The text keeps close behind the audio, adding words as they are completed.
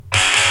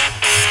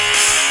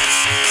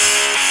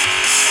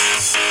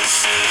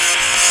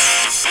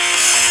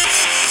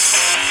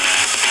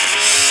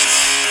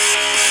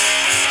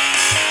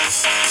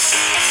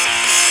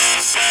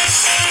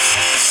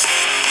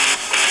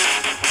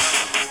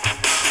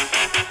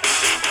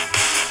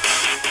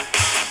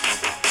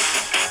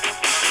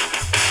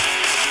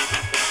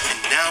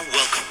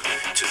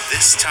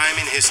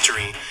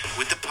history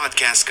with the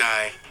podcast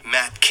guy,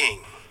 Matt King.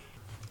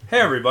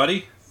 Hey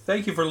everybody,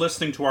 thank you for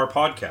listening to our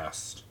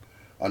podcast.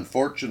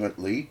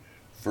 Unfortunately,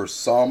 for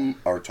some,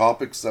 our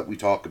topics that we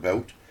talk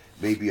about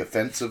may be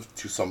offensive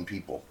to some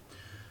people.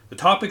 The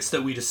topics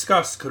that we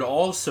discuss could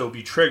also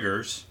be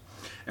triggers,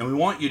 and we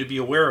want you to be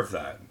aware of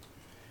that.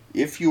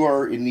 If you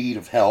are in need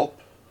of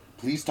help,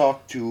 please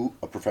talk to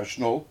a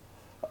professional,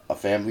 a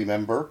family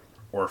member,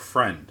 or a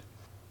friend.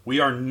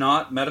 We are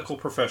not medical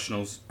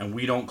professionals, and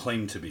we don't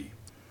claim to be.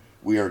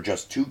 We are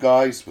just two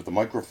guys with a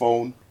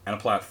microphone And a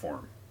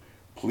platform.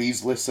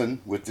 Please listen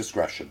with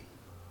discretion.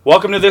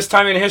 Welcome to This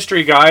Time in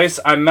History,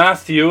 guys. I'm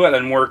Matthew,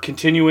 and we're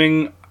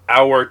continuing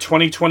our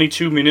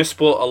 2022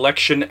 municipal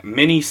election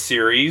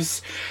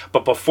mini-series.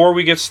 But before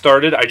we get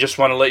started, I just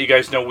want to let you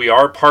guys know we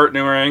are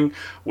partnering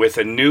with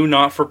a new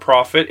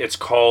not-for-profit. It's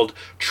called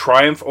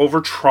Triumph Over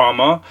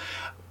Trauma.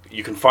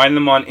 You can find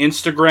them on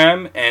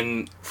Instagram,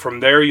 and from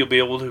there you'll be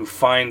able to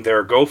find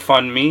their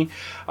GoFundMe.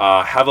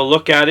 Have a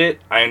look at it.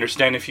 I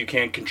understand if you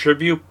can't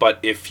contribute, but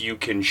if you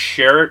can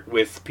share it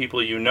with people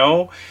you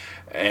know,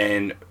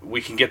 and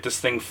we can get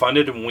this thing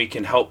funded, and we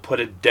can help put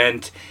a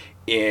dent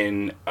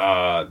in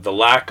the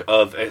lack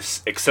of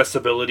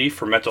accessibility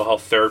for mental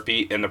health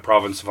therapy in the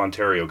province of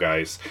Ontario,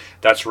 guys.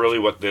 That's really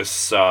what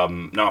this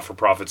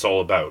not-for-profit's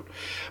all about.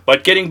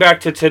 But getting back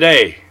to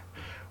today,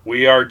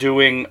 we are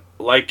doing,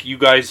 like you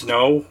guys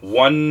know,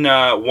 one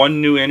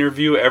new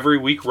interview every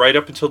week right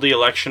up until the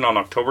election on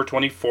October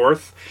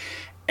 24th.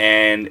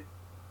 And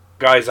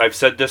guys, I've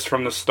said this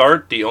from the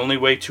start, the only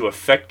way to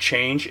affect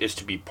change is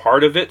to be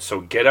part of it, so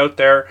get out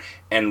there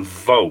and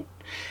vote.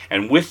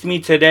 And with me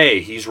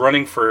today, he's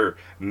running for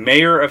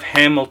Mayor of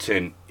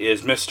Hamilton,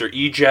 is Mr.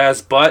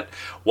 Ejaz. But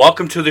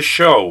welcome to the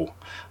show.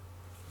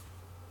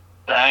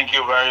 Thank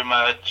you very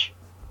much,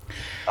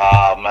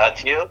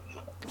 Matthew.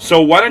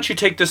 So why don't you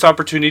take this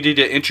opportunity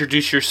to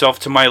introduce yourself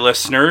to my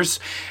listeners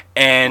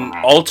and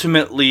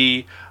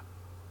ultimately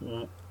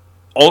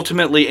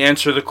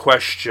answer the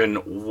question,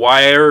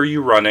 why are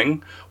you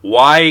running,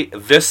 why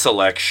this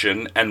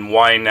election, and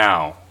why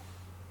now?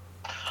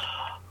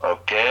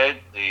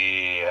 Okay,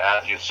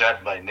 as you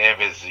said, my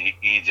name is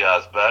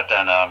Ejaz,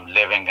 and I'm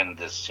living in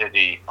this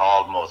city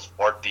almost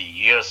 40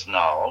 years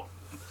now.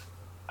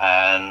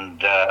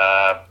 And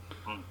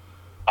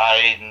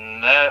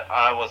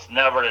I was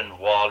never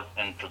involved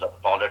into the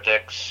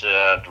politics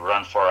to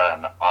run for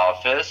an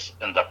office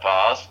in the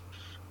past,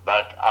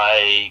 but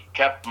I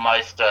kept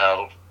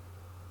myself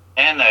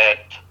in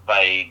it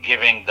by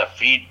giving the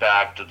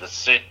feedback to the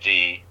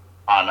city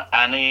on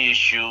any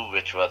issue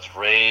which was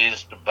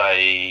raised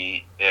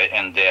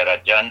in their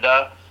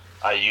agenda.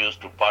 I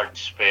used to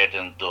participate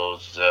in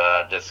those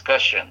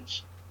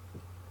discussions,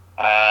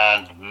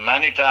 and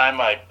many times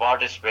I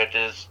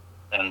participated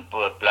in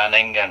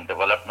planning and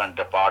development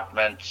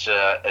department's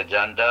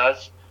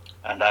agendas,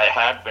 and I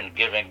had been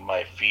giving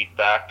my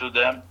feedback to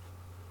them.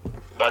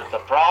 But the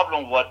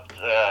problem,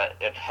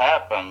 it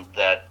happened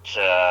that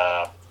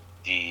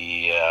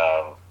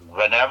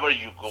whenever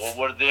you go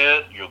over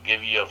there, you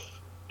give your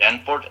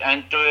input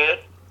into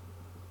it.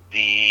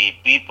 The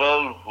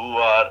people who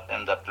are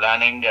in the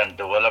planning and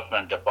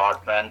development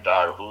department,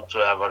 or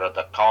whosoever are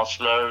the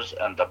councillors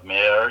and the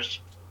mayors,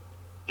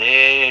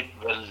 they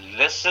will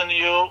listen to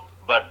you,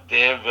 but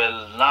they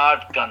will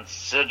not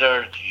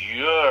consider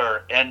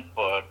your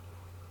input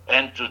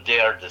into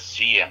their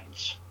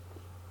decisions.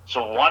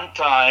 So one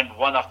time,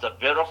 one of the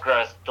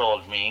bureaucrats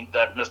told me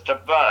that, Mr.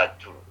 Budd,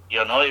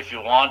 if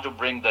you want to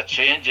bring the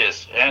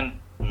changes in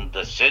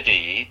the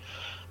city,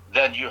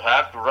 then you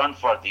have to run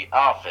for the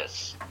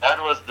office. That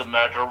was the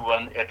matter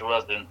when it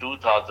was in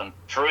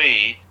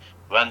 2003,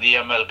 when the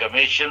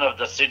amalgamation of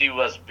the city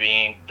was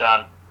being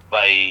done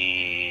by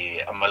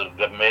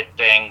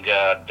amalgamating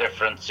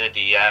different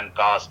city,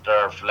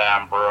 Ancaster,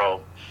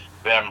 Flamborough,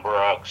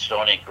 Pembroke,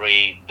 Stony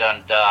Creek,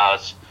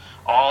 Dundas.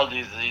 All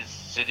these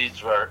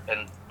cities were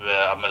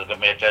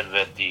amalgamated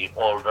with the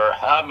older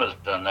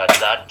Hamilton. At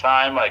that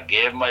time, I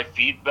gave my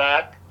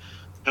feedback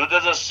to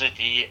the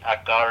city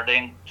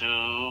according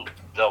to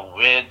the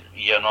way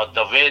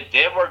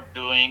they were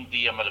doing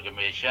the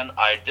amalgamation.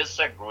 I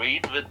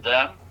disagreed with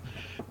them,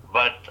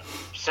 but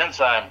since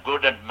I'm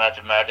good at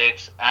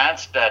mathematics and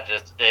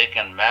statistics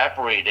and map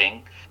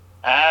reading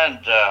and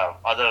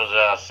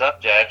other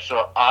subjects,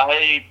 so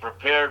I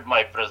prepared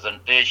my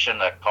presentation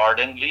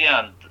accordingly,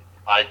 and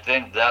I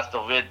think that's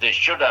the way they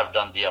should have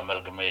done the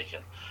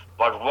amalgamation.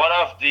 But one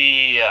of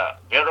the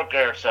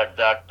bureaucrats at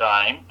that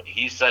time,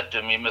 he said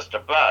to me,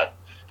 Mr. Budd,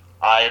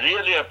 I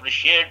really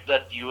appreciate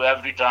that you,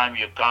 every time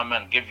you come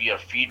and give your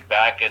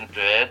feedback into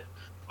it,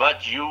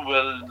 but you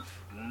will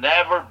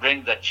never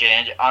bring the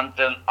change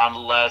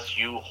unless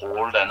you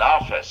hold an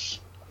office.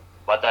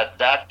 But at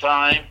that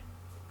time,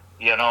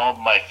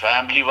 my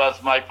family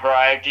was my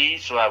priority,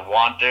 so I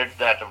wanted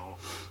that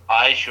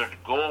I should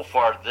go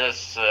for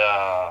this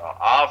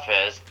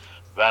office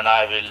when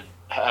I will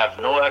have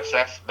no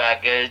excess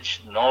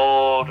baggage,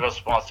 no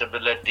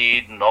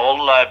responsibility, no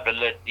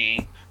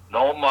liability,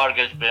 no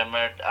mortgage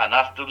payment,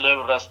 enough to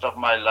live rest of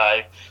my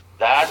life.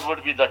 That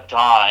would be the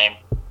time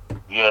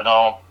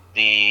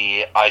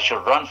the I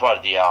should run for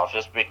the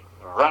office,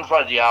 run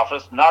for the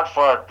office not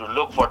for to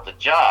look for the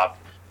job,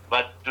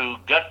 but to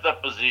get the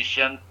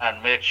position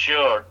and make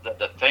sure that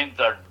the things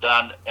are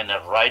done in the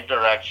right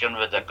direction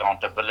with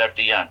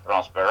accountability and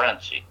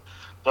transparency.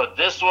 So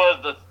this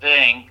was the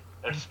thing.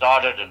 It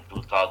started in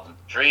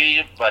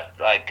 2003, but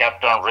I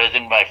kept on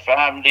raising my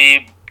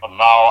family.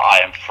 Now I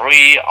am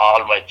free.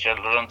 All my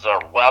children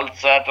are well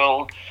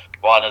settled.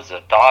 One is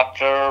a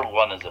doctor,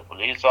 one is a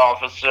police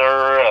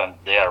officer, and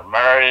they are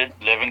married,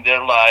 living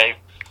their life.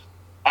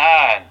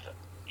 And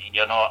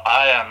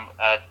I am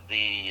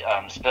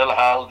I'm still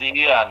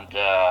healthy, and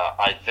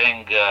I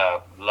think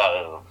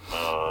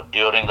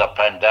during the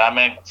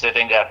pandemic,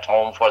 sitting at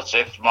home for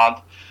 6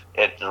 months,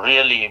 it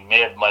really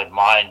made my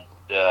mind,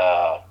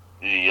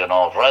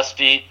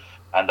 rusty,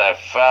 and I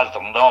felt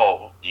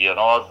no,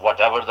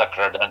 whatever the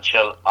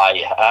credential,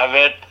 I have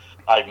it,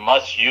 I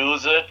must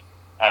use it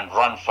and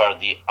run for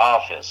the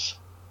office.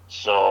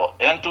 So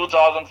in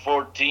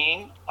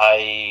 2014,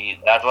 I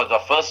that was the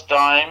first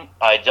time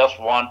I just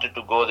wanted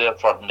to go there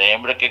for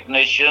name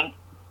recognition,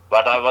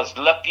 but I was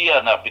lucky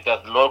enough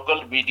because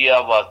local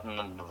media was,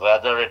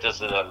 whether it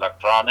is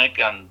electronic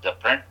and the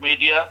print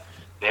media,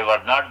 they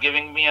were not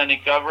giving me any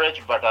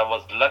coverage. But I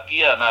was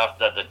lucky enough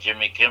that the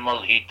Jimmy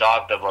Kimmel, he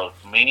talked about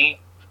me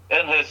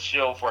in his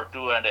show for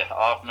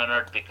 2.5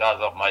 minutes because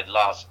of my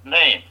last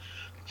name.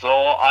 So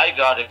I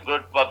got a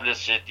good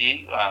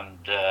publicity, and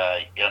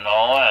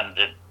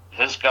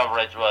his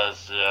coverage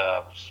was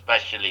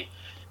especially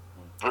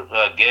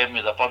gave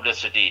me the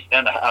publicity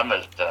in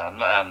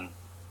Hamilton, and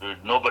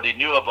nobody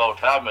knew about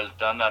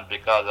Hamilton, and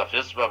because of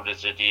his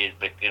publicity, it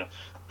became,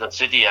 the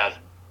city has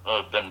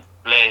been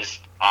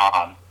placed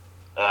on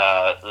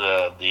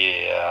the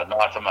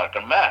North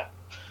American map.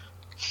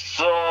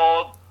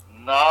 So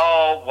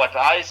now what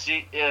I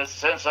see is,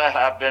 since I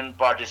have been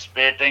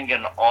participating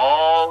in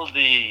all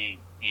the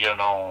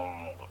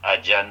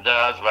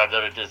agendas,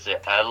 whether it is the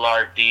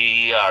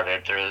LRT or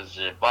it is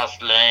a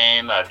bus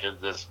lane or it is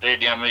the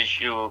stadium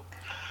issue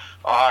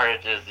or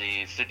it is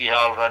the city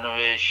hall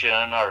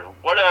renovation or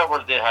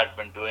whatever they had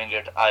been doing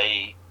it,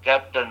 I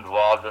kept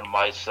involved in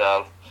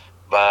myself.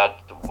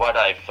 But what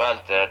I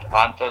felt that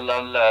until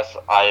unless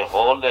I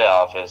hold the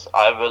office,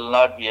 I will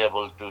not be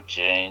able to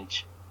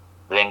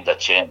bring the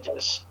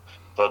changes.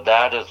 So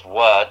that is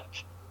what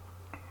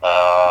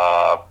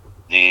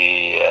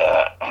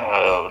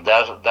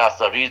that's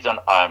the reason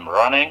I'm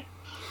running.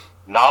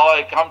 Now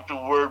I come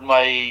toward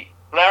my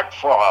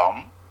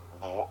platform.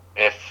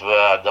 If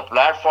the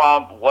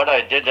platform, what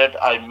I did it,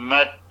 I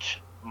met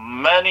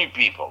many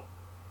people.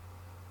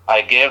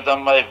 I gave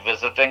them my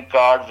visiting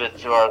card,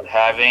 which were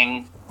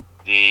having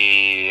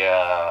the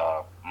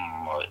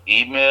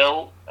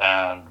email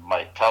and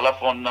my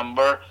telephone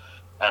number,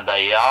 and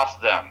I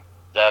asked them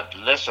that,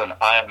 listen,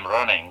 I am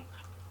running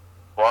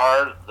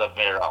for the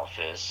mayor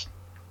office.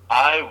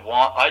 I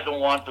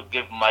don't want to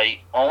give my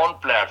own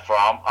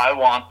platform. I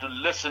want to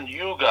listen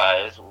you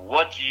guys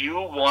what you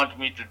want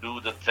me to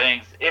do, the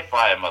things if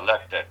I am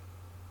elected.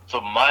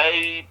 So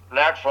my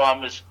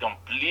platform is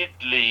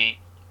completely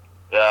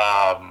is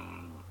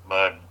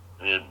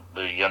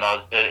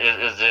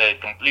a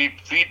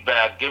complete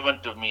feedback given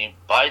to me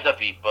by the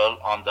people.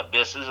 On the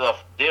basis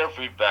of their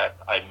feedback,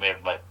 I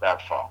made my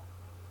platform.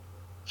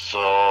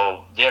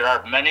 So there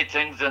are many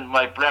things in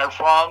my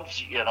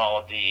platforms.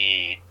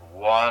 The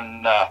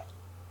one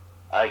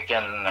I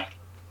can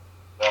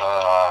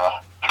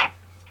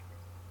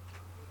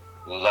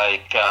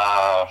like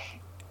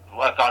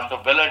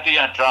accountability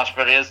and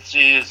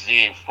transparency is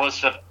the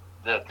first of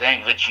the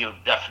thing which you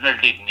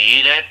definitely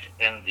need it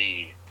in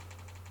the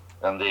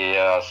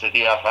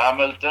city of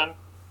Hamilton.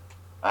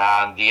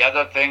 And the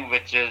other thing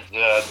which is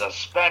the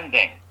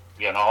spending,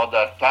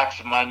 the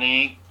tax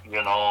money,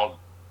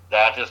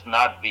 that is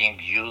not being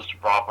used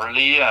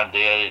properly, and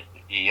they,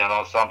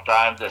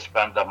 sometimes they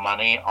spend the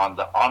money on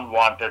the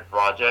unwanted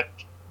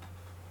project,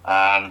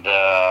 and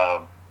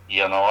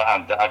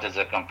and that is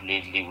a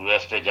completely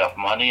wastage of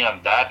money,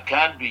 and that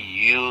can be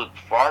used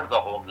for the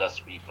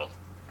homeless people,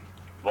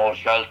 more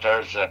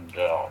shelters, and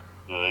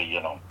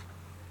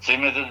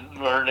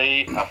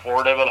similarly,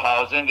 affordable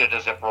housing, it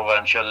is a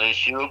provincial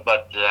issue,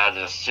 but as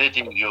a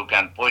city, you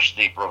can push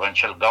the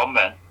provincial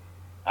government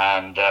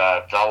and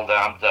tell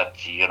them that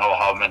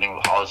how many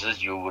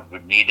houses you would be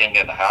needing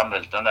in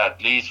Hamilton.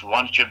 At least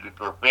one should be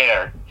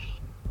prepared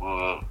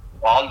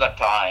all the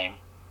time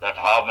that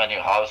how many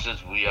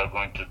houses we are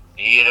going to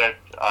need it,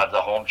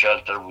 the home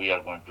shelter we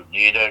are going to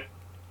need it,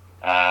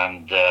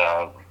 and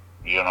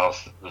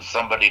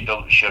somebody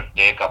should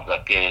take up the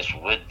case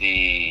with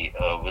the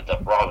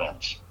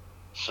province.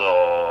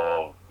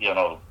 So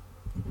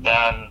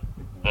then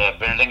the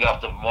building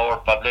of the more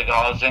public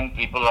housing,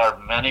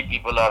 many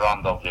people are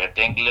on the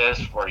waiting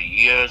list for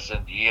years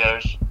and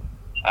years,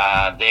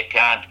 and they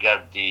can't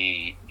get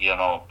the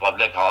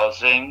public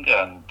housing,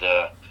 and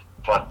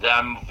for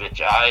them,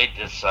 which I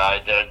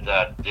decided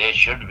that they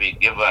should be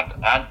given.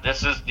 And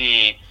this is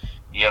the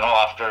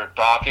after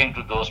talking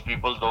to those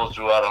people, those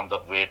who are on the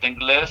waiting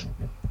list,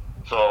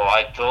 So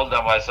I told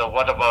them, I said,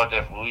 what about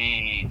if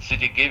we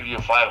city give you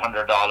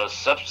 $500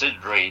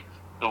 subsidy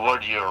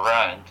toward your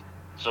rent?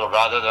 So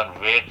rather than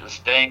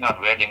staying on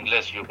waiting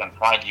list, you can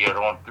find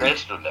your own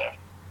place to live.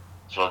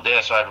 So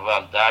they said,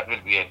 well, that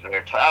will be a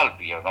great help.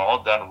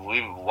 Then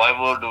why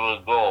would we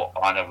go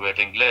on a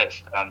waiting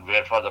list and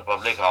wait for the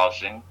public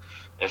housing?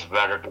 It's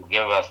better to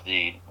give us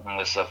the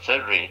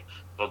subsidy.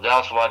 So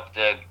that's what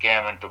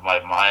came into my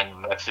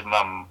mind.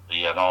 Maximum,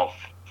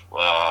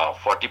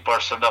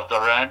 40% of the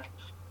rent,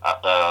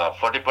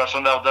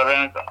 40% of the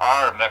rent,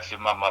 or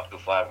maximum up to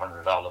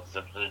 $500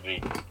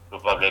 subsidy to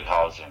public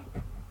housing.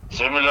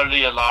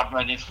 Similarly, a lot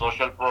many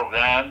social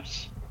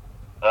programs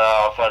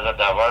for the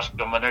diverse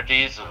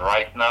communities.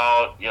 Right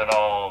now,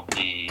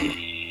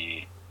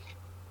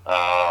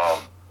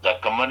 the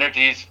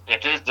communities,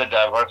 it is the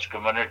diverse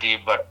community,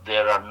 but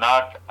there are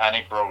not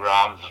any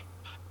programs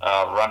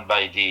run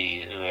by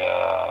the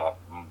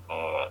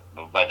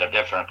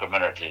different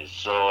communities.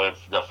 So if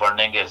the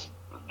funding is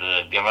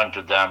given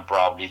to them,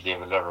 probably they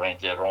will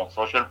arrange their own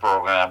social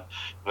program,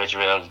 which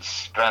will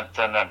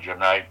strengthen and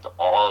unite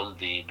all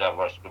the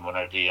diverse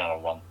community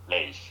in one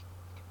place.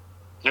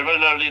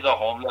 Similarly, the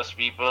homeless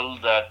people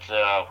that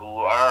who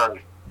are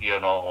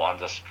on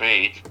the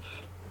street,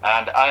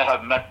 and I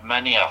have met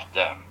many of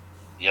them,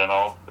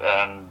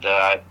 and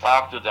I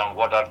talk to them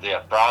what are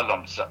their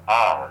problems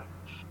are.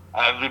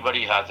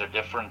 Everybody has a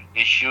different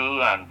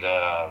issue and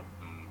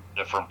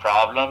different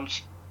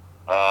problems.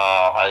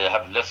 I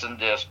have listened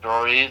their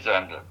stories,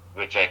 and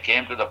which I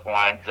came to the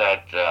point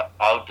that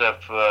out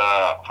of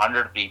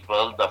 100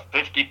 people, the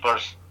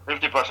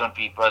 50%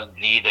 people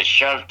need a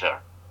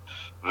shelter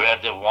where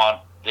they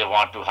want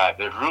to have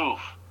a roof,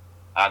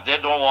 and they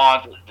don't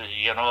want,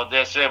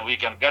 they say we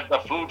can get the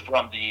food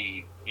from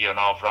the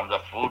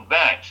food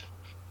banks,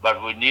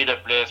 but we need a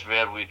place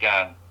where we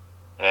can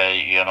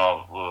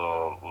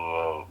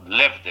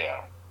live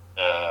there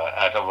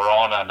at our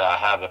own and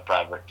have a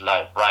private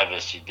life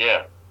privacy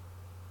there.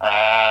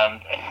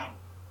 And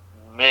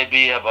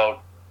maybe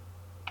about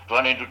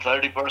 20 to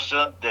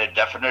 30%, they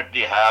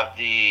definitely have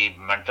the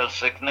mental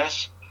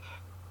sickness,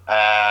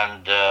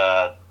 and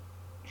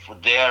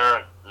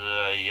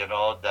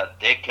that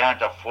they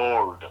can't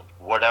afford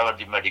whatever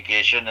the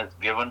medication is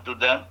given to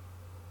them,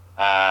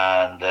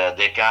 and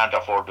they can't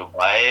afford to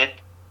buy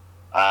it,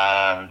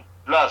 and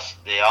plus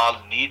they all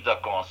need the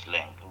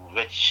counseling,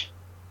 which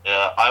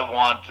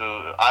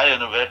I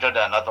innovated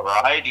another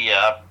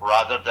idea.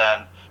 Rather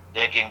than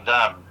taking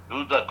them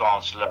to the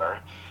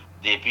counselor,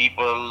 the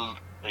people,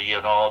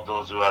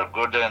 those who are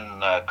good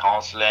in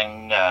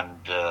counseling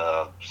and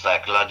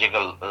psychology,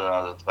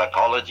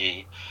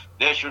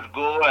 they should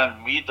go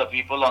and meet the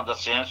people on the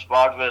same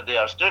spot where they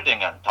are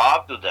sitting and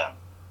talk to them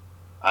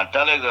and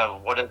telling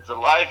them what is the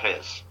life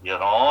is,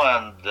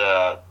 and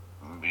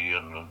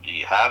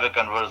have a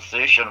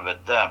conversation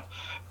with them.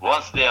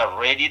 Once they are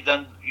ready,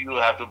 then you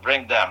have to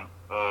bring them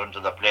to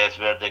the place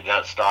where they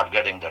start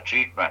getting the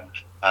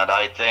treatment. And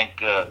I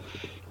think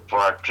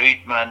for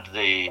treatment,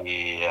 the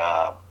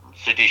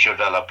city should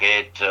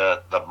allocate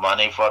the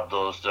money for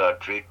those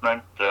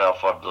treatment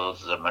for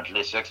those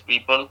mentally sick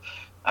people.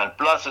 And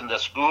plus, in the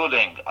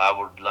schooling, I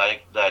would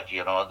like that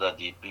that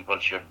the people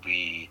should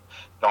be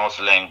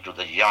counseling to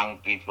the young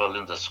people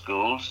in the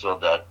school, so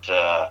that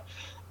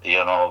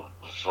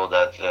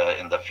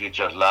in the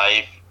future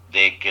life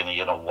they can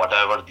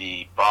whatever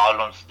the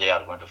problems they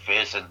are going to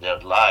face in their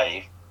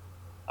life.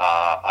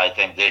 I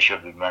think they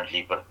should be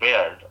mentally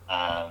prepared,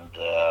 and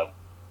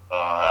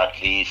at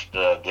least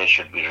they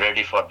should be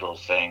ready for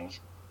those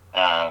things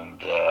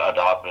and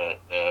adopt a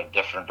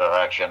different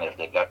direction if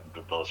they get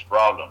into those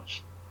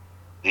problems.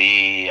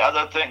 The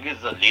other thing is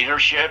the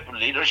leadership.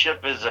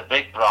 Leadership is a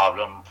big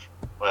problem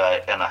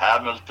in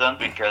Hamilton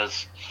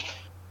because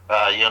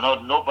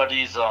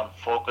nobody's on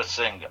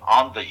focusing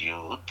on the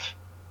youth,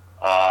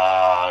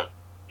 and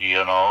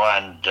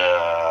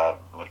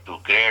to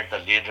create the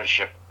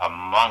leadership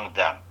among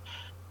them.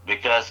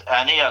 Because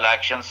any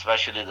election,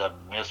 especially the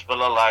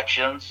municipal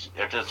elections,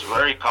 it is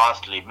very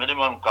costly.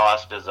 Minimum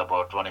cost is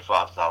about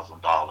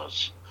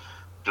 $25,000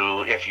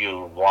 to if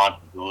you want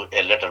to do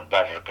a little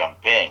better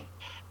campaign.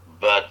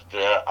 But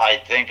I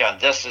think, and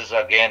this is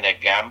again a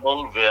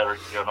gamble where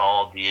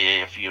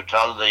if you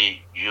tell the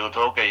youth,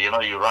 okay,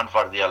 you run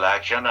for the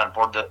election and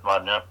put that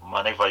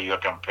money for your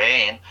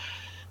campaign,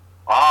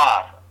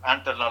 or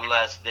until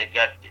unless they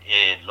get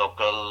a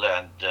local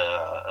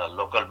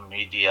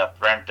media,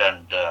 print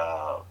and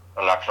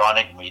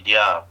electronic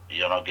media,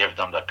 give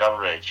them the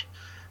coverage.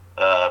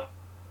 Uh,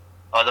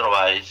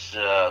 Otherwise,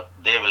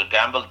 they will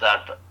gamble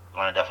that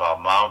kind of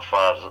amount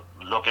for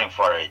looking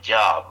for a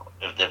job.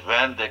 If they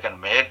win, they can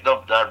make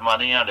that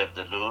money, and if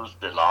they lose,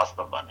 they lost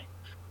the money.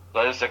 So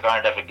it's a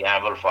kind of a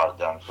gamble for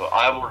them. So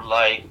I would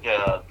like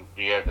to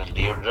create a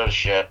new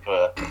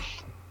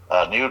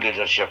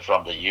leadership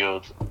from the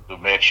youth to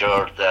make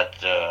sure that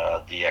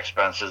the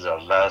expenses are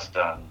less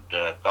and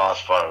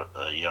cost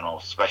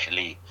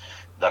especially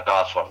the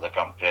cost for the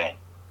campaign.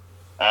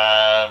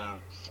 And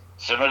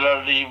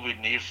Similarly, we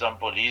need some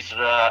police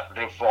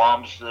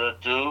reforms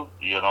too.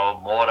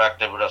 More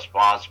active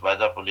response by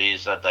the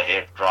police at the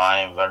hate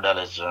crime,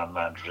 vandalism,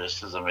 and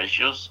racism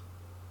issues,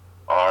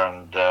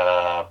 and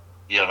and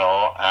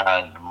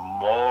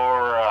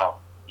more,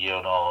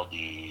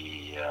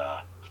 the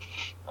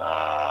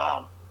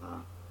uh,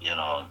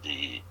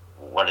 the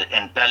what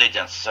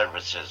intelligence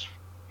services,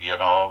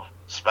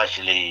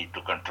 especially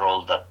to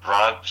control the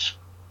drugs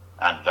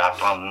and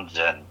weapons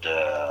and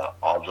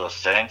all those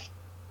things.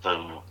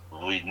 So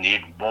we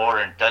need more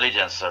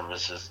intelligence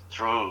services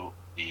through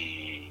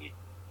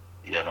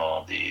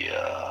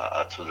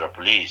through the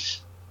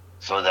police,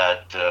 so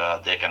that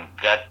they can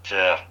get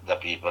the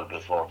people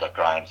before the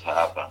crimes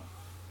happen.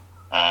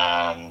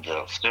 And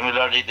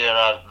similarly, there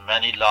are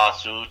many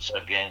lawsuits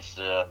against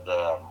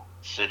the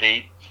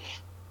city,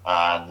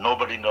 and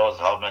nobody knows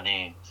how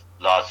many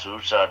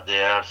lawsuits are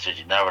there.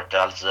 City never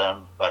tells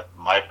them, but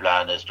my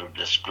plan is to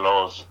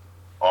disclose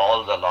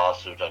all the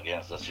lawsuits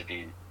against the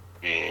city,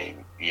 to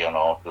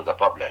the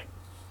public.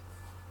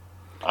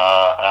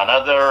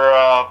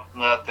 Another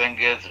thing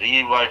is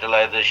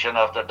revitalization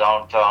of the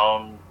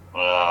downtown.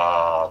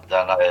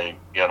 The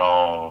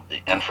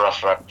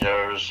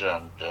infrastructures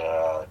and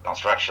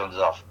constructions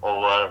of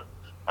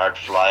overhead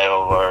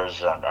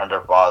flyovers and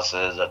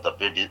underpasses at the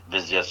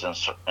busiest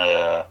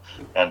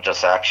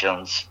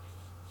intersections.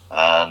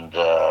 And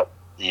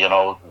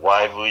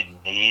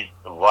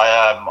why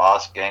I'm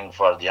asking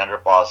for the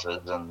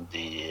underpasses and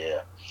the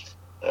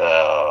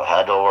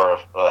head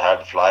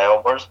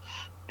flyovers,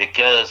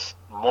 because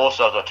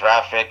most of the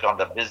traffic on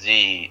the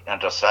busy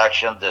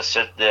intersection, they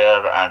sit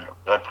there and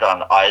kept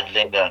on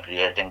idling and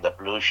creating the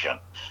pollution,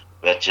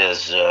 which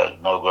is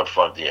no good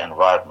for the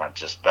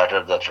environment. It's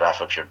better the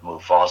traffic should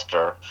move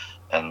faster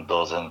in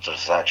those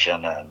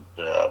intersections, and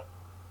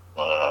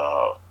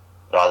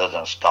rather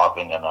than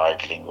stopping and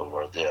idling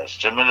over there.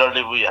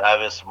 Similarly, we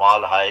have a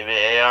small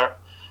highway here.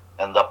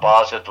 In the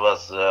past, it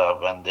was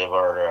when they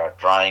were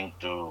trying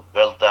to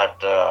build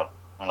that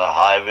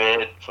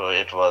highway, so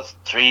it was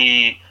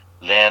 3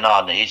 lane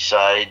on each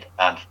side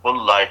and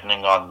full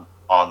lightning on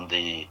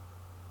the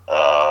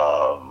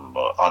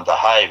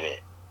highway.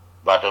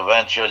 But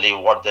eventually,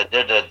 what they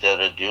did is they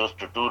reduced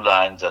to 2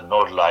 lines and no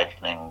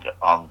lightning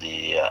on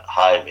the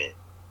highway,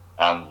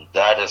 and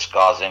that is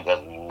causing a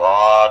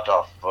lot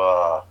of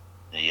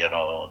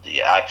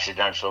the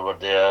accidents over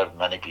there.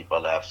 Many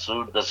people have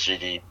sued the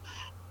city,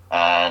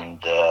 and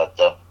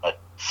the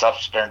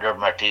substandard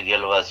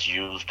material was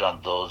used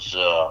on those.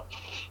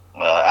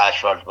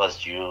 Asphalt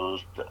was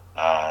used,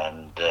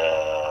 and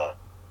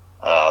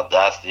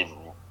that's the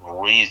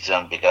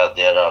reason, because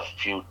there are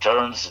few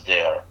turns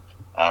there,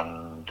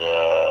 and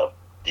the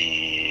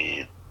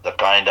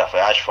kind of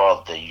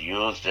asphalt they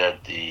used,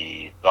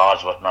 the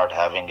cars were not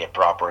having a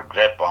proper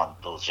grip on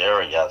those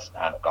areas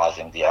and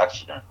causing the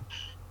accident.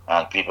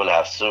 And people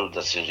have sued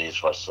the cities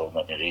for so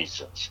many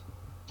reasons.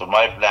 So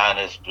my plan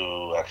is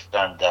to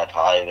extend that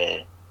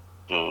highway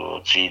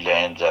to 3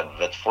 lanes and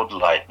with full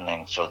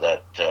lightning, so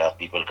that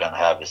people can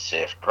have a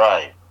safe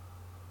drive.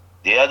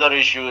 The other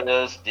issue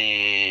is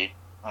in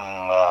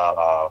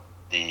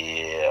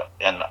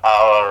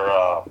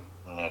our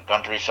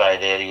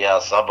countryside area,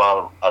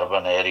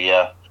 suburban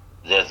area,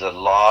 there's a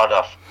lot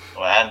of,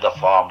 and the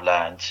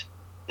farmlands,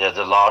 there's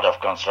a lot of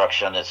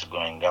construction is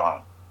going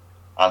on.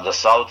 On the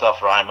south of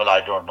Rymel,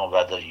 I don't know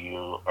whether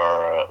you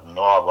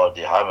know about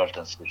the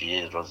Hamilton city.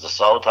 It was the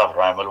south of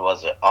Rymel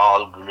was an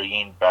all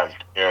green belt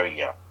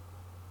area,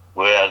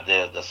 where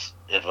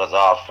it was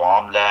all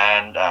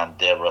farmland, and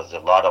there was a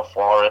lot of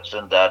forest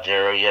in that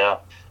area.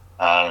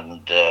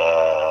 And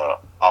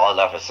all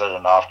of a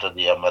sudden, after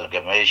the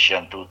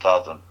amalgamation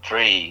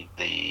 2003,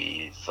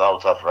 the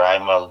south of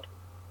Rymel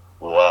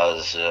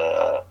was,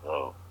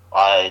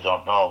 I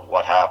don't know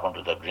what happened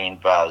to the green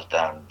belt,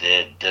 and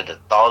they did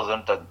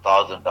thousands and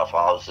thousands of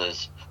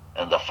houses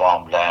in the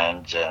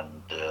farmlands,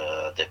 and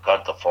they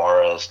cut the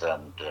forest,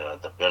 and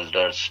the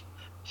builders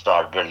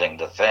start building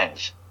the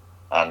things.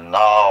 And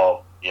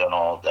now,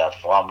 that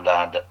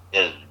farmland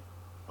is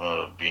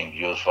being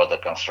used for the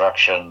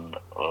construction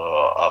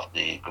of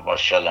the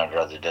commercial and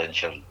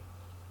residential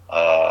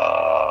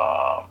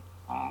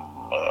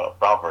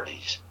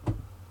properties.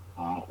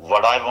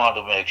 What I want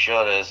to make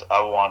sure is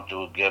I want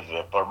to give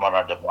a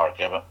permanent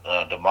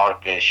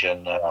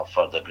demarcation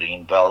for the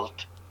green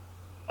belt.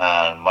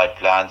 And my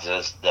plans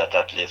is that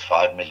at least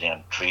 5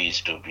 million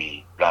trees to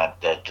be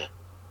planted,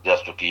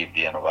 just to keep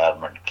the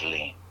environment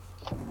clean.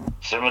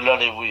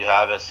 Similarly, we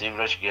have a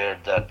sewerage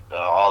gate that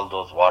all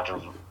those water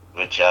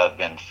which have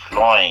been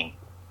flowing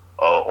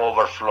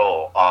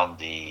overflow on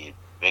the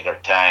bigger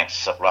tanks,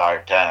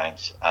 supplier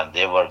tanks, and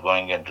they were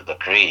going into the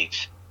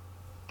creeks.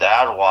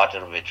 That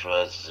water which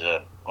was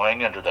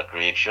going into the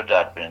creek should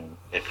have been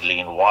a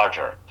clean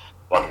water.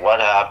 But what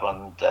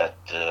happened that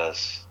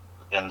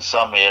in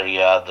some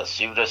area the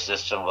sewerage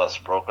system was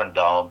broken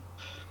down,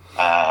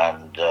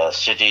 and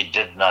city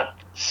did not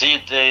see,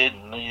 they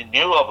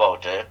knew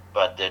about it,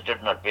 but they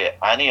did not pay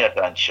any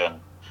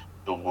attention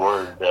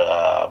toward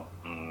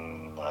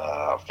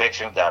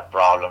fixing that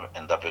problem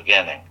in the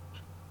beginning.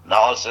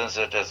 Now, since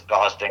it is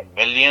costing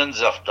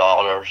millions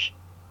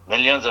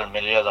and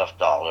millions of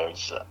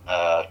dollars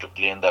to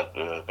clean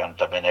the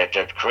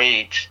contaminated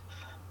creeks,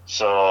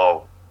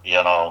 so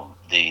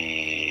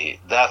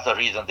that's the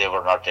reason they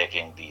were not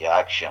taking the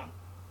action,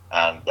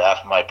 and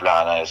that's my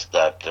plan is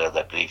that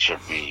the creek should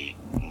be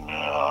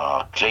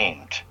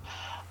cleaned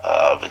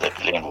with a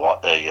clean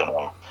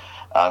water,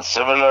 And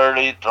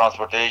similarly,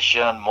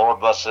 transportation, more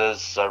buses,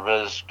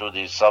 service to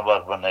the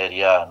suburban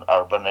area and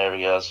urban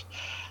areas.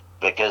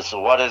 Because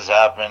what is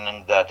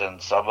happening that in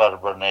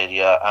suburban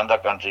area and the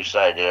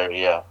countryside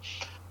area,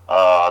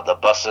 the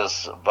bus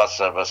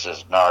service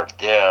is not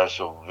there.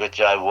 So,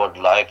 which I would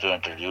like to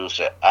introduce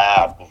an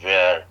app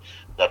where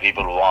the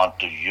people want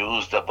to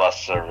use the bus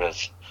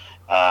service,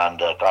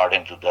 and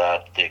according to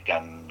that, they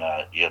can,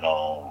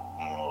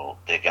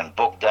 they can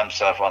book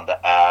themselves on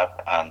the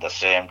app, and the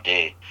same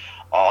day,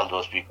 all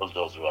those people,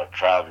 those who are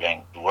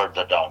traveling toward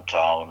the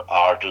downtown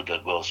or to the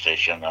GO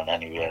station and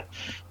anywhere,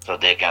 so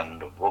they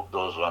can book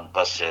those one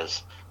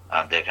buses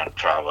and they can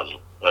travel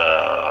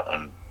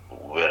and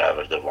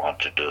wherever they want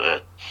to do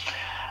it.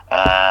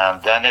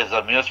 And then is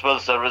the municipal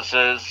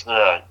services.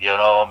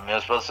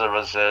 Municipal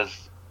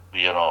services.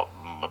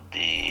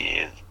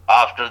 The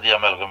after the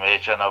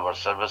amalgamation, our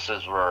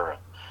services were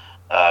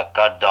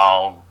cut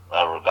down.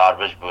 Our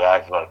garbage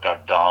bags were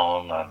cut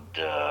down, and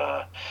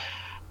uh,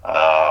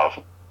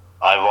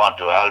 I want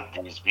to help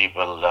these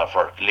people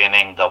for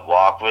cleaning the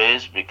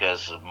walkways,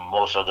 because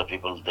most of the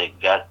people they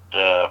get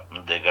they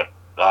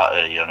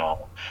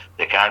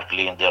can't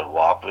clean their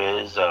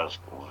walkways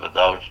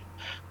without.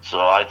 So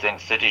I think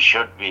city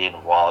should be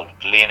involved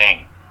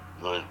cleaning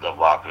the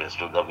walkways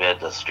to the way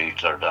the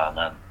streets are done,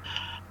 and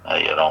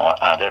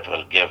and it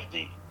will give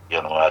the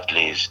at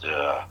least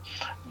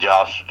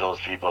jobs to those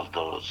people,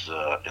 those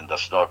in the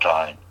snow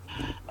time,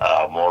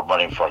 more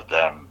money for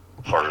them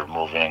for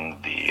removing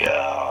the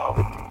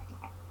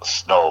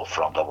snow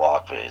from the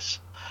walkways.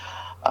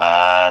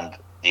 And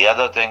the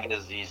other thing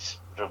is these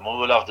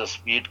removal of the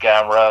speed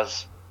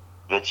cameras,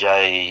 which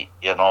I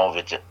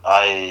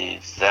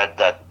said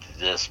that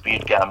the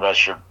speed camera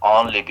should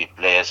only be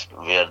placed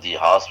where the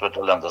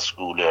hospital and the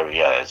school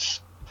area is.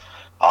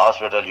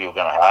 Hospital, you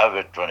can have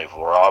it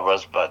 24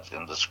 hours, but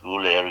in the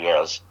school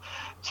areas,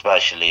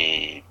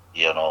 especially,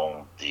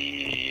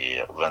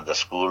 the when the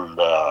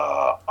school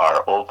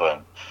are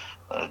open,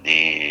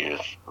 the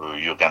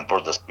you can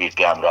put the speed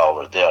camera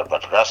over there,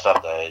 but rest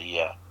of the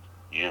area,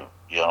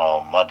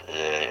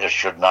 it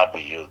should not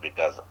be used,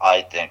 because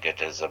I think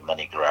it is a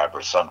money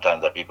grabber.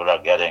 Sometimes the people are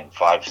getting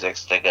 5,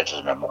 6 tickets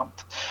in a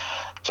month,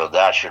 so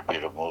that should be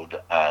removed,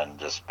 and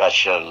a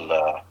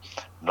special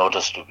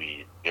notice to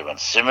be given.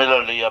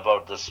 Similarly,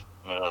 about this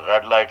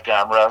red light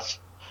cameras,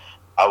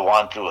 I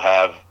want to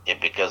have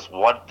it, because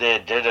what they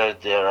did is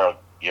there are,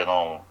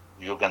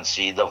 you can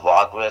see the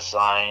walkway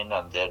sign,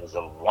 and there is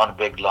a one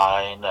big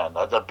line,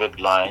 another big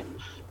line.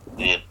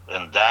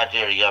 In that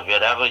area,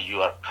 wherever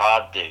you are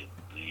caught,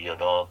 you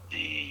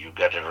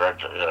get a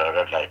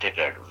red light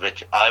ticket.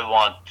 Which I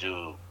want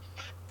to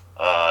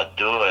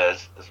do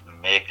is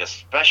make a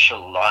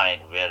special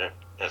line where it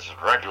is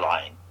red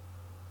line,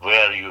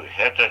 where you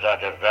hit it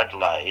at a red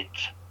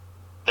light,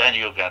 then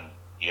you can,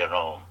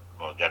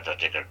 get the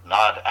ticket.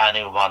 Not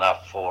any one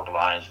of 4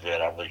 lines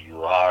wherever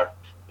you are,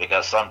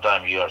 because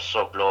sometimes you are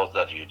so close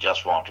that you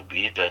just want to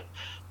beat it,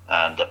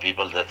 and the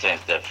people that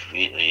think that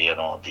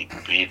they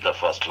beat the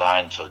first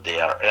line, so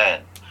they are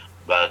in,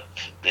 but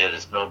there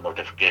is no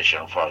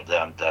notification for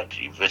them that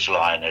which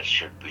line it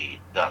should be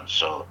done.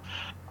 So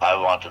I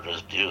want to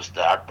reduce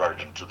that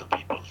burden to the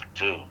people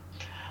too.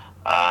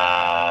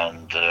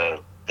 And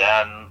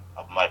then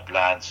my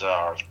plans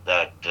are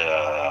that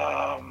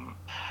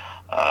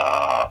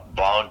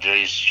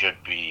boundaries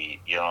should be,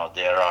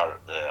 there are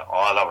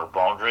all our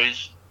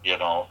boundaries, there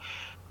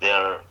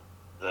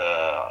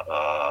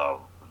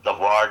the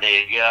ward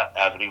area,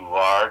 every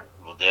ward,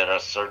 there are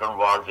certain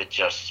wards which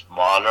are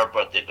smaller,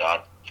 but they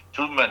got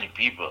too many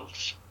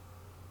peoples.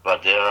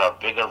 But there are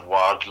bigger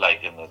wards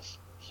like in the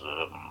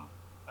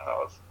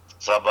uh,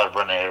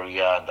 suburban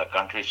area and the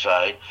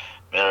countryside,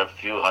 where a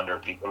few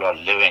hundred people are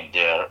living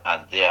there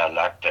and they are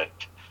elected.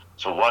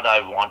 So what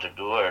I want to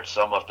do is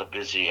some of the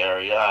busy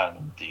area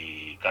and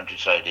the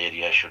countryside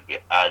area should be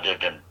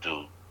added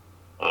into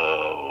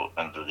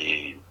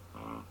the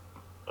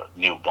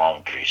new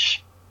boundaries,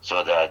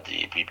 so that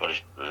the people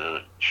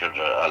should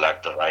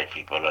elect the right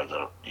people,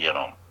 or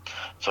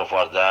So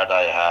for that,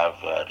 I have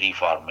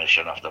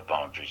reformation of the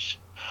boundaries.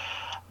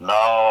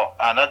 Now,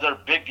 another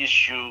big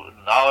issue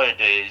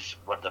nowadays,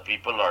 what the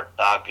people are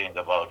talking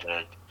about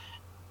it,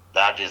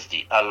 that is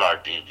the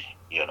LRT.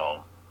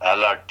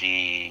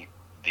 LRT,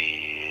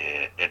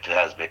 it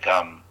has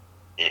become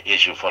an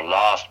issue for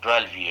last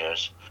 12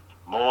 years.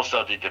 Most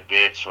of the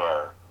debates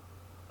were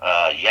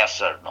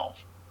yes or no,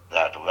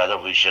 that whether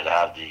we should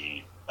have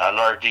the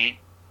LRT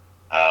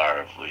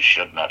or if we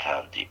should not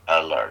have the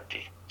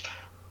LRT.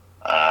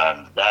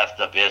 And that's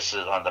the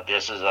basis. On the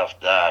basis of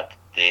that,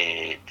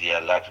 the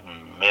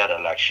mayor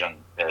election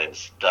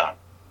is done.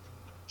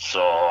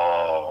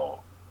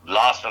 So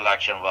last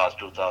election was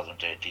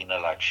 2018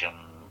 election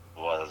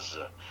was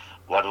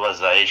what was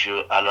the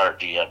issue,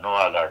 LRT or no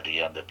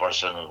LRT, and the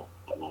person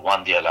who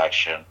won the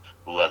election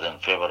who was in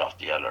favor of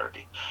the LRT.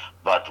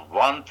 But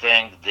one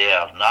thing, they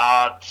are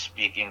not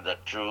speaking the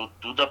truth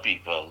to the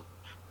people,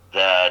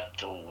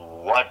 that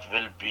what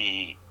will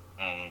be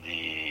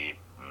the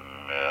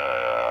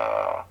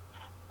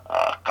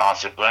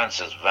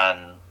consequences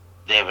when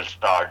they will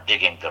start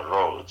digging the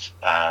roads,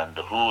 and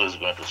who is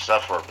going to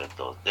suffer with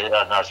those. They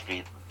are not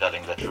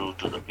telling the truth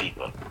to the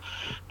people,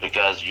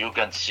 because you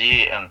can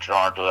see in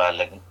Toronto,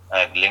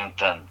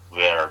 Eglinton,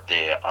 where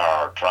they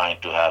are trying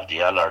to have the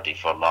LRT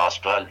for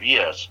last 12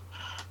 years.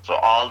 So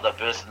all the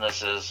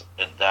businesses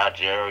in that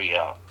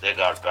area, they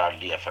got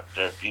badly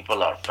affected.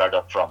 People are fed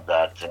up from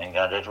that thing,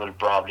 and it will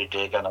probably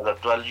take another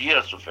 12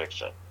 years to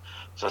fix it.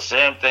 So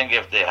same thing,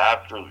 if they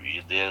have to,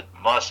 they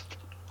must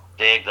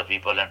take the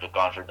people into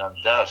confidence.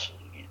 Thus,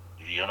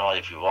 if you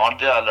want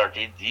the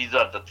LRT, these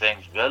are the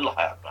things will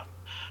happen.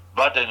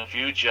 But in the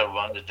future,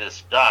 when it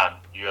is done,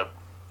 your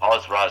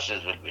house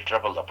prices will be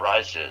triple the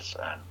prices,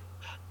 and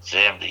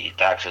same, the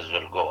taxes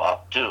will go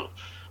up too.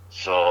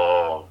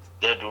 So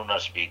they do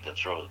not speak the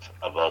truth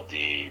about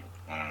the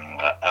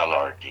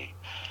LRT.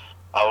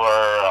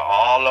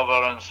 All of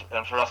our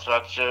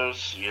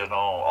infrastructures,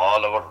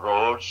 all our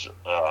roads,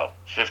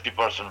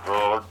 50%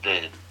 road,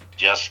 they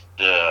just,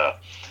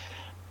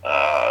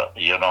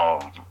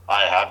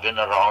 I have been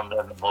around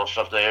in most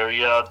of the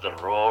area. The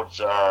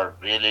roads are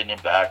really in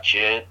bad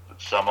shape.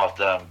 Some of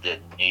them, they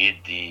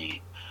need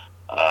the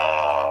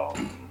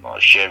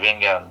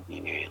shaving and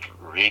the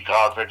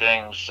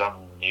recarpeting.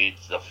 Some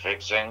needs the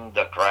fixing,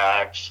 the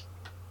cracks,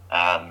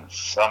 and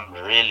some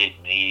really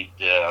need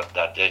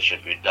that they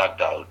should be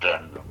dug out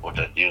and put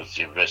a new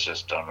sewerage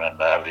system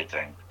and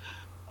everything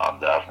on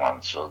that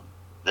one. So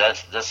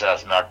this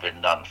has not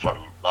been done for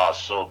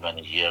last so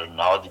many years.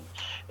 Now the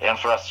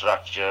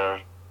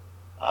infrastructure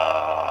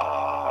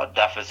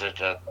deficit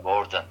is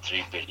more than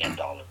 $3 billion,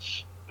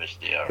 which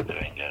they are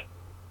doing it.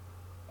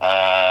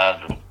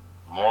 And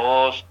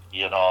most,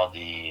 and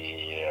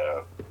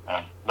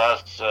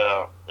plus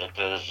it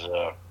is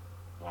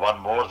one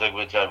more thing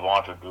which I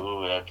want to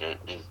do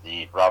is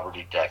the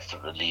property tax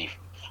relief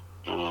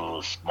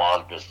to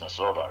small business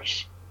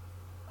owners.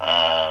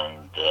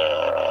 And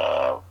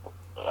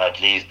at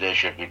least they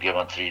should be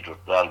given 3 to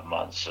 12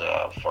 months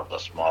for the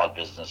small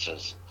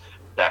businesses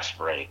tax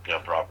break,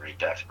 property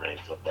tax break,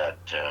 so that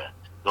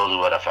those who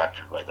were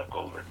affected by the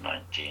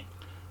COVID-19.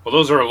 Well,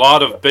 those are a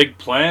lot of big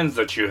plans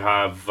that you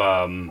have.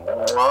 Well,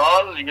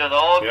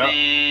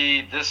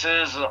 this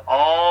is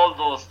all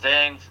those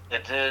things.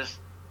 It is,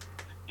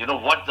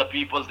 what the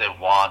people, they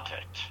want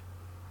it.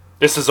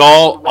 This is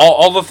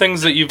all the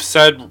things that you've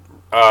said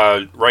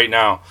right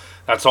now.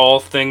 That's all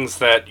things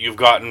that you've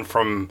gotten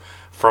from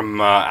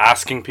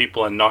asking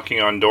people and knocking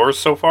on doors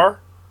so far?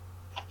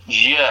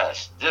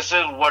 Yes, this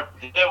is what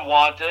they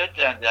wanted,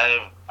 and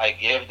I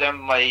gave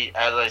them I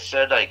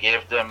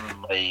gave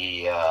them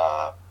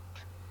my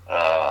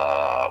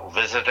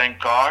visiting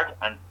card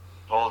and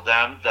told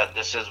them that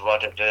this is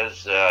what it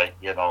is, and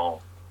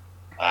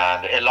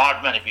a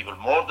lot many people,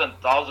 more than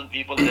 1,000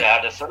 people, they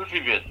had a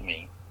selfie with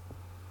me,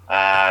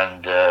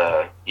 and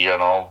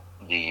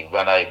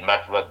when I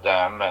met with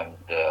them, and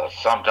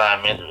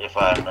sometime if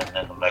I'm in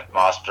the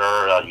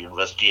McMaster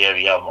University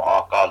area,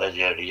 or college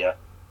area,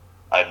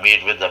 I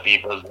meet with the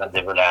people, and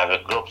they will have a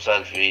group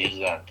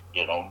selfies, and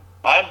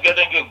I'm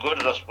getting a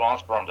good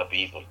response from the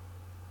people,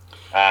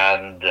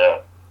 and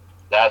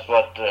that's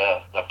what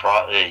I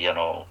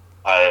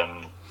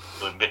am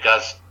doing,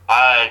 because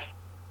I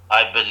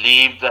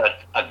believe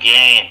that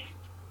again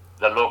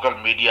the local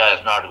media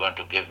is not going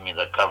to give me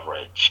the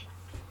coverage,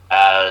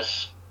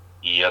 as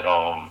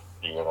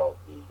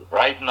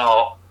right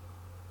now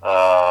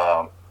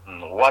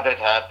what had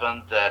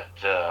happened that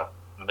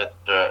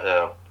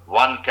Mr.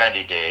 One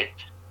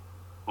candidate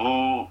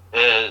who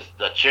is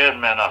the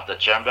chairman of the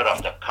Chamber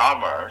of the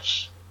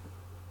Commerce,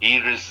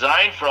 he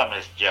resigned from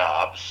his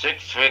job,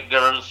 6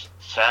 figures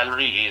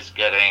salary he's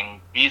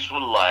getting,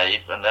 peaceful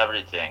life and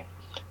everything,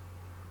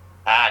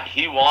 and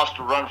he wants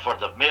to run for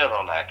the mayor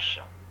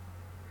election.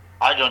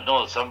 I don't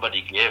know,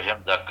 somebody gave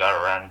him the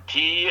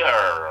guarantee,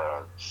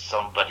 or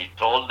somebody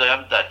told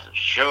them that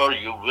sure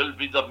you will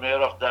be the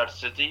mayor of that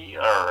city,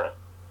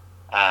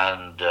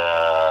 and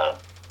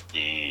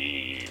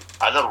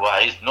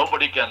otherwise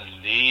nobody can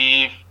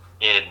leave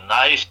a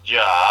nice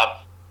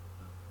job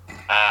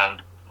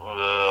and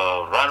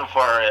run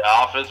for an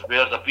office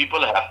where the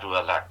people have to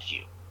elect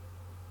you,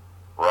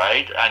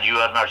 right? And you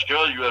are not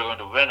sure you are going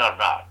to win or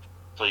not.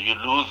 So you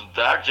lose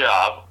that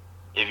job.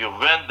 If you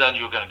win, then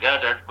you can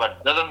get it, but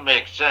it doesn't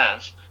make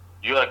sense.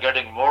 You are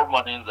getting more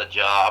money in the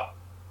job,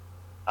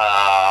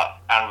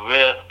 and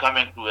we're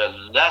coming to a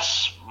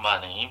less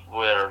money,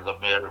 where the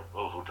mayor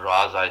who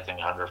draws, I think,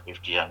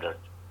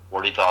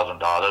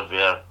 $140,000,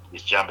 where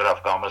these Chamber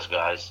of Commerce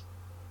guys,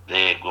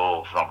 they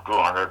go from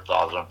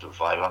 $200,000 to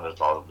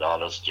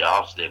 $500,000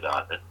 jobs, they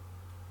got it.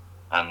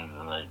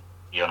 And,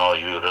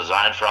 you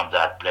resign from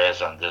that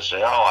place, and they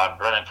say, oh, I'm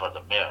running for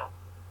the mayor.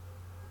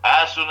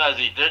 As as soon as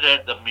he did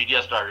it, the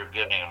media started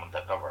giving him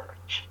the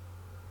coverage.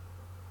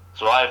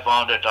 So I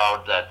found it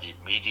out that the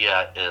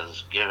media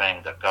is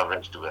giving the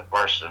coverage to a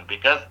person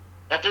because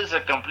that is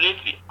a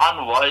completely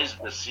unwise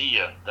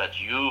decision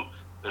that you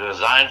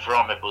resign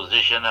from a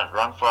position and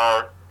run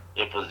for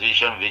a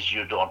position which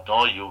you don't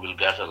know you will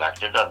get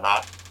elected or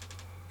not.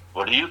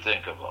 What do you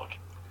think about it?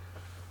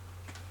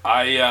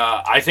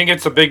 I think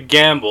it's a big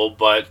gamble,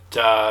 but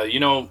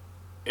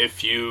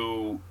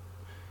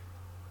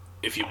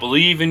if you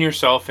believe in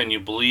yourself and you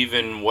believe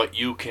in what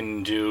you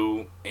can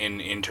do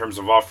in terms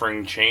of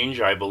offering change,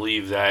 I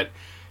believe that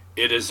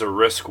it is a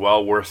risk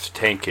well worth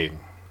taking.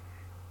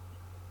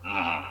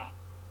 Now,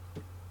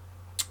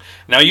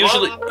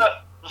 usually,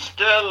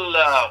 still,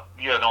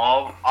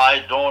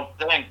 I don't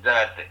think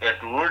that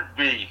it would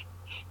be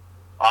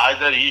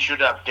either he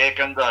should have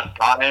taken the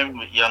time,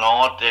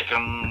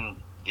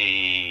 taken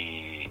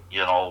the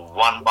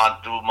 1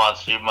 month, 2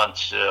 months, 3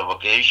 months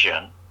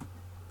vacation,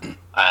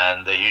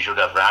 and he should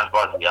have ran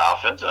for the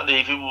office. And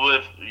if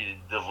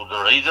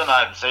the reason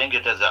I'm saying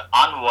it is an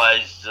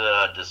unwise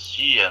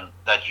decision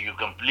that you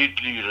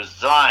completely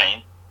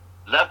resign,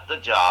 left the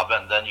job,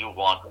 and then you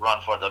want to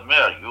run for the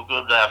mayor, you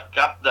could have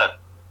kept that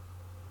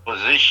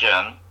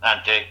position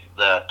and take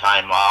the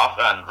time off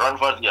and run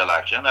for the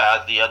election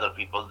as the other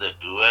people they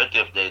do it.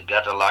 If they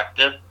get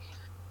elected,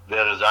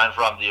 they resign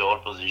from the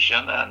old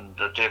position and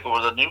take over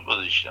the new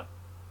position.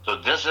 So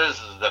this is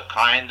the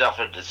kind of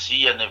a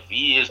decision if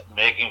he is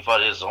making for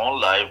his own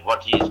life,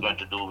 what he is going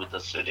to do with the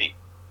city,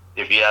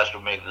 if he has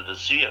to make the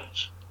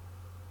decisions.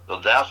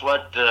 So that's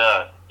what,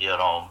 I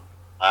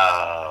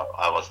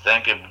was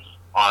thinking.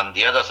 On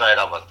the other side,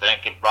 I was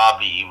thinking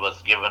probably he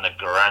was given a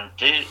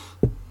guarantee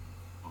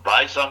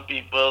by some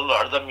people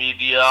or the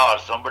media or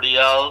somebody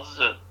else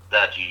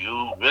that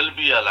you will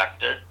be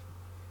elected.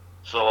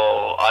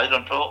 So I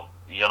don't know.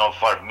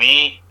 For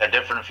me, a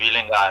different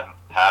feeling I'm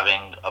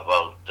having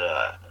about,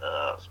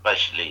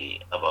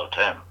 especially about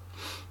him.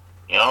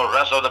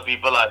 Rest of the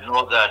people I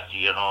know that,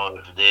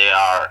 if they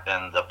are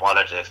in the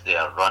politics, they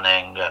are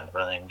running,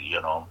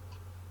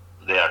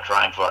 they are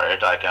trying for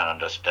it, I can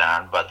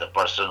understand. But the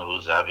person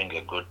who's having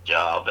a good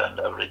job and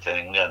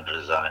everything and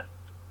resign,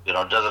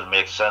 doesn't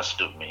make sense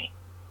to me.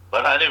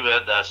 But anyway,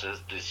 that's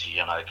his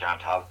decision. I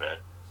can't help it.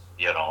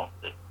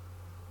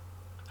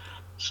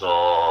 So.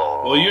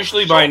 Well,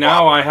 usually by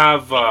now I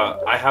have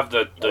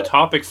the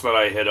topics that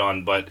I hit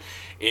on, but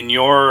in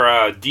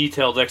your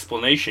detailed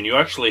explanation, you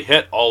actually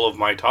hit all of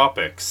my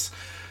topics.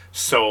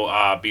 So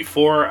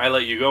before I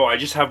let you go, I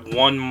just have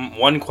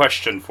one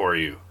question for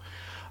you.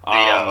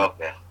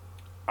 Okay.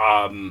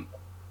 I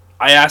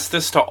asked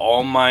this to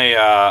all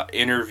my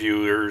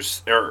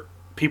interviewers or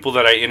people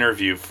that I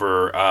interview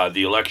for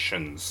the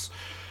elections.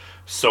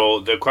 So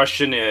the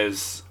question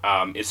is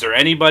there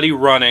anybody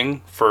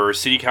running for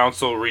city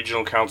council,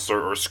 regional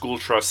councilor, or school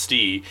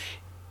trustee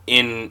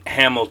in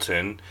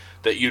Hamilton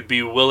that you'd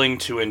be willing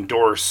to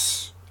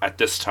endorse at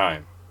this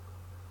time?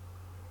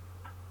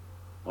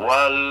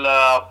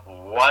 Well,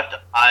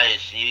 what I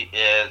see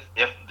is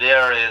if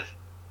there is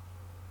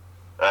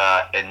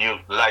a new,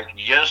 like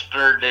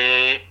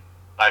yesterday,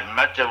 I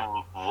met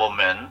a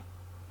woman.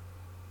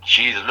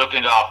 She's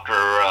looking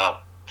after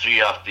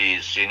 3 of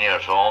these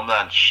seniors' homes,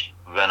 and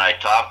when I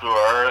talked to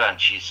her, and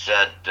she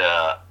said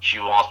she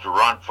wants to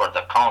run for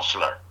the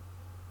councillor.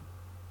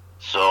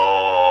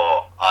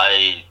 So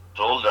I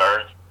told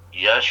her,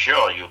 yes,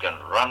 sure, you can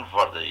run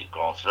for the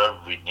councillor.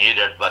 We need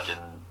it, but in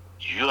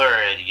your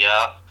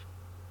area,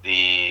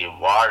 the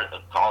ward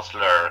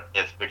councillor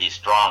is pretty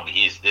strong.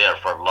 He's there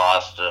for the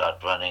last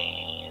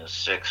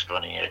 26,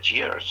 28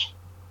 years.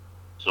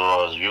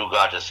 So you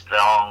got a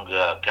strong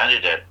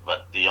candidate,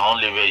 but the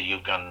only way you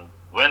can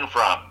win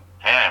from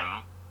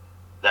him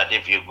that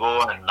if you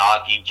go and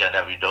knock each and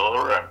every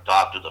door and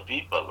talk to the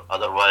people,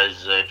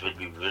 otherwise it will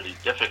be very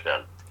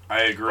difficult.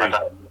 I agree.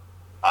 But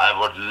I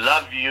would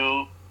love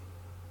you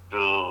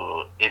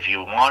to, if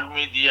you want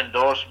me the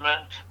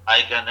endorsement,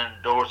 I can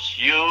endorse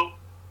you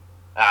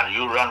and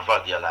you run for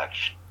the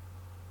election.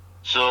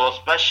 So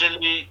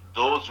especially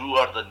those who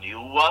are the new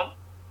one,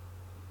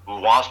 who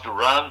wants to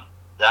run,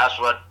 that's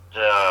what,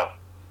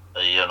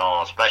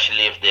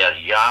 especially if they are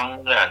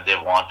young and they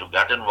want to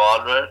get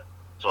involved with,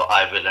 so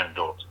I will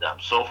endorse them.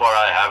 So far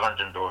I haven't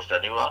endorsed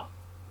anyone.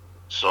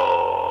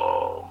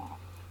 So,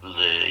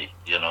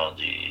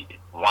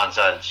 once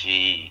I'll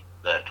see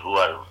that who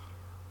are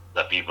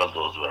the people,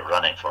 those who are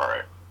running for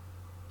it.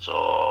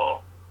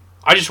 So.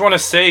 I just want to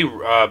say,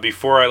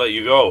 before I let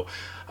you go,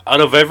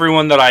 out of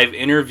everyone that I've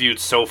interviewed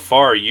so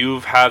far,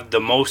 you've had the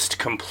most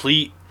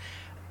complete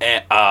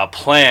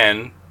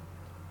plan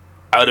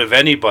out of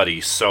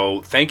anybody.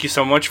 So thank you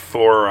so much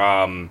for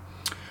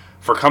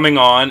coming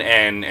on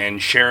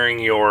and sharing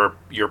your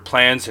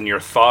plans and your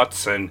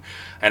thoughts, and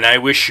I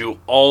wish you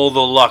all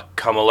the luck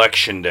come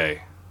election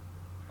day.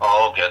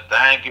 Okay,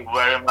 thank you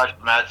very much,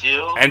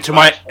 Matthew. And to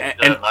nice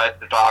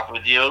to talk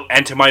with you.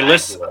 And to my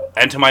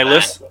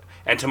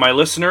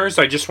listeners,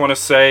 I just want to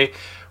say,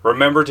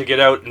 remember to get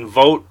out and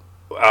vote.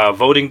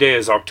 Voting day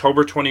is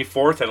October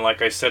 24th, and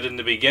like I said in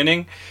the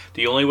beginning,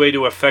 the only way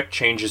to affect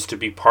change is to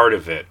be part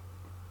of it.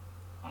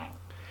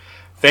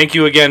 Thank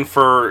you again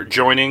for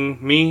joining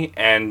me,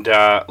 and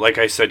like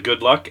I said,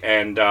 good luck,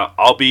 and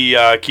I'll be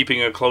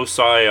keeping a close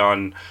eye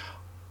on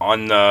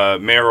the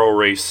mayoral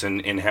race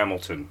in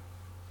Hamilton.